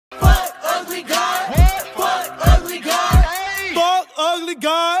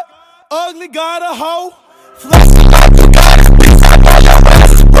ugly god, a hoe.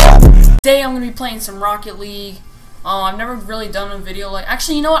 Today I'm gonna be playing some Rocket League. I've never really done a video like.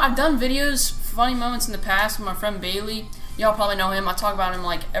 Actually, you know what? I've done videos, funny moments in the past with my friend Bailey. Y'all probably know him. I talk about him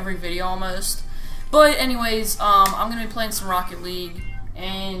like every video almost. But anyways, I'm gonna be playing some Rocket League.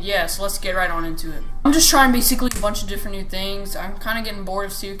 And yeah, so let's get right on into it. I'm just trying basically a bunch of different new things. I'm kind of getting bored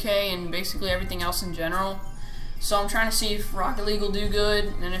of 2K and basically everything else in general. So I'm trying to see if Rocket League will do good,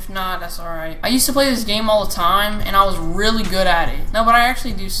 and if not, that's alright. I used to play this game all the time, and I was really good at it. No, but I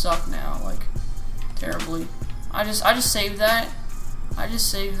actually do suck now, like, terribly. I just saved that. I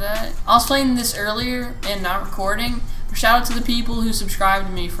was playing this earlier and not recording. But shout out to the people who subscribed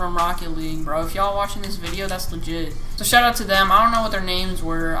to me from Rocket League, bro. If y'all watching this video, that's legit. So shout out to them. I don't know what their names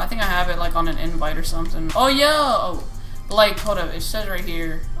were. I think I have it like on an invite or something. Oh yeah. Oh, like hold up. It says right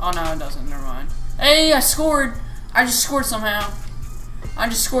here. Oh no, it doesn't. Never mind. Hey, I scored. I just scored somehow.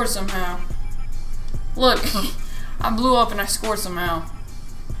 Look, I blew up and I scored somehow.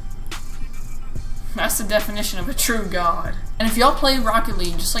 That's the definition of a true god. And if y'all play Rocket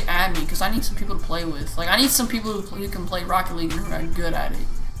League, just like add me, because I need some people to play with. Like I need some people who can play Rocket League and who are good at it.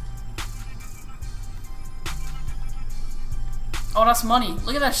 Oh, that's money.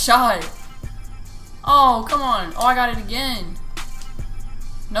 Look at that shot. Oh, come on. Oh, I got it again.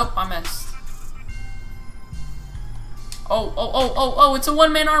 Nope, I missed. Oh, it's a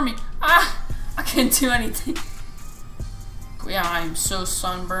one-man army. Ah, I can't do anything. Yeah, I am so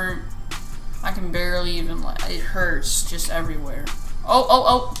sunburnt. I can barely even, like, it hurts just everywhere.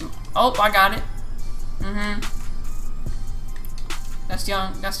 Oh, I got it. That's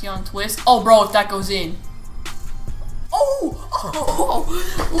young Twiist. Oh, bro, if that goes in.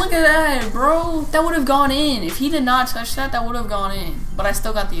 Oh, look at that, bro. That would have gone in. If he did not touch that, that would have gone in. But I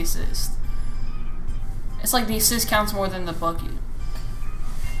still got the assist. It's like the assist counts more than the bucket.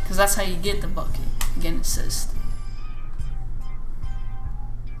 Because that's how you get the bucket. You get an assist.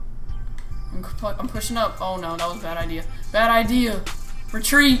 I'm pushing up. Oh no, that was a bad idea. Bad idea.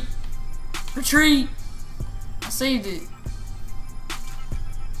 Retreat. Retreat. I saved it.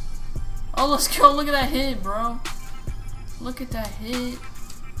 Oh, let's go. Look at that hit, bro. Look at that hit.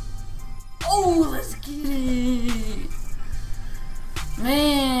 Oh, let's get it.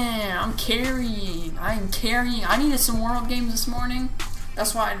 Man, I'm carrying. I am carrying. I needed some warm-up games this morning.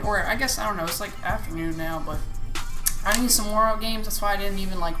 That's why, or I guess, I don't know, it's like afternoon now, but I needed some warm-up games. That's why I didn't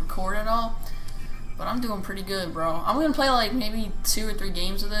even like record at all. But I'm doing pretty good, bro. I'm gonna play like maybe 2 or 3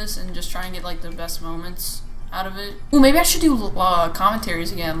 games of this and just try and get like the best moments out of it. Ooh, maybe I should do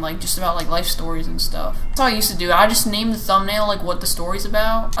commentaries again, like just about like life stories and stuff. That's how I used to do it. I just named the thumbnail like what the story's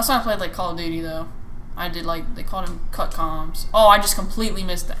about. That's why I played like Call of Duty though. I did like, they called them cut comms. Oh, I just completely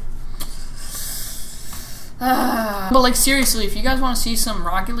missed that. But like seriously, if you guys want to see some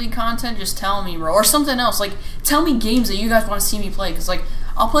Rocket League content, just tell me, bro. Or something else. Like, tell me games that you guys want to see me play. Because like,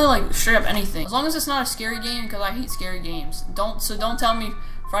 I'll play like straight up anything. As long as it's not a scary game, because I hate scary games. Don't tell me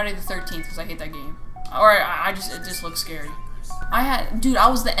Friday the 13th, because I hate that game. Or it just looks scary. Dude, I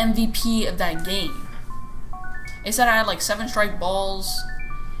was the MVP of that game. It said I had like 7 strike balls.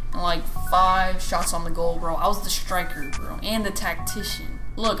 And like 5 shots on the goal, bro. I was the striker, bro, and the tactician.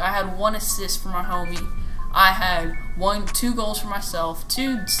 Look, I had 1 assist for my homie. I had 2 goals for myself,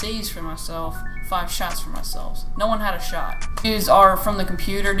 2 saves for myself, 5 shots for myself. No one had a shot. These are from the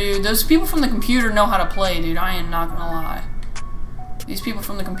computer, dude. Those people from the computer know how to play, dude. I am not gonna lie. These people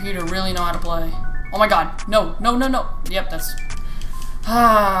from the computer really know how to play. Oh my god. No. Yep, that's...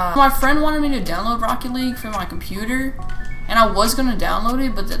 My friend wanted me to download Rocket League for my computer. And I was gonna download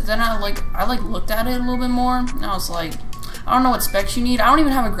it, but then I looked at it a little bit more, and I was like, I don't know what specs you need. I don't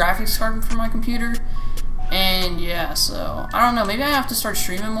even have a graphics card for my computer, and yeah, so I don't know. Maybe I have to start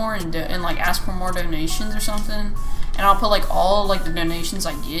streaming more and like ask for more donations or something. And I'll put like all like the donations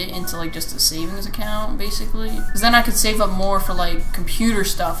I get into like just a savings account, basically. Because then I could save up more for like computer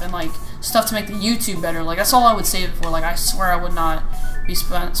stuff and like stuff to make the YouTube better. Like that's all I would save it for. Like I swear I would not be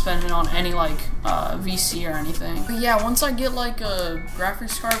spending on any like VC or anything. But yeah, once I get like a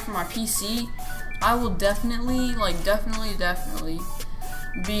graphics card for my PC, I will definitely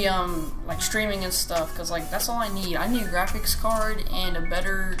be like streaming and stuff, because like that's all I need. I need a graphics card and a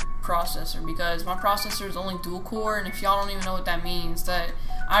better processor, because my processor is only dual core, and if y'all don't even know what that means, that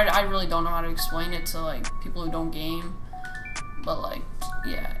I really don't know how to explain it to like people who don't game. But like,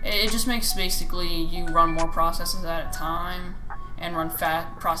 yeah, it just makes basically you run more processes at a time and run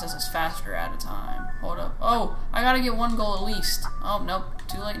processes faster at a time. Hold up. Oh, I gotta get 1 goal at least. Oh, nope.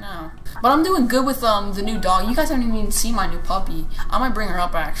 Too late now. But I'm doing good with the new dog. You guys haven't even seen my new puppy. I might bring her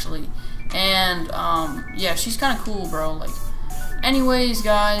up, actually. And, yeah, she's kind of cool, bro. Like, anyways,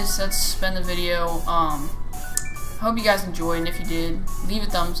 guys, that's been the video. I hope you guys enjoyed, and if you did, leave a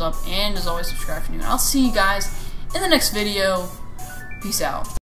thumbs up, and as always, subscribe if you're new. And I'll see you guys in the next video. Peace out.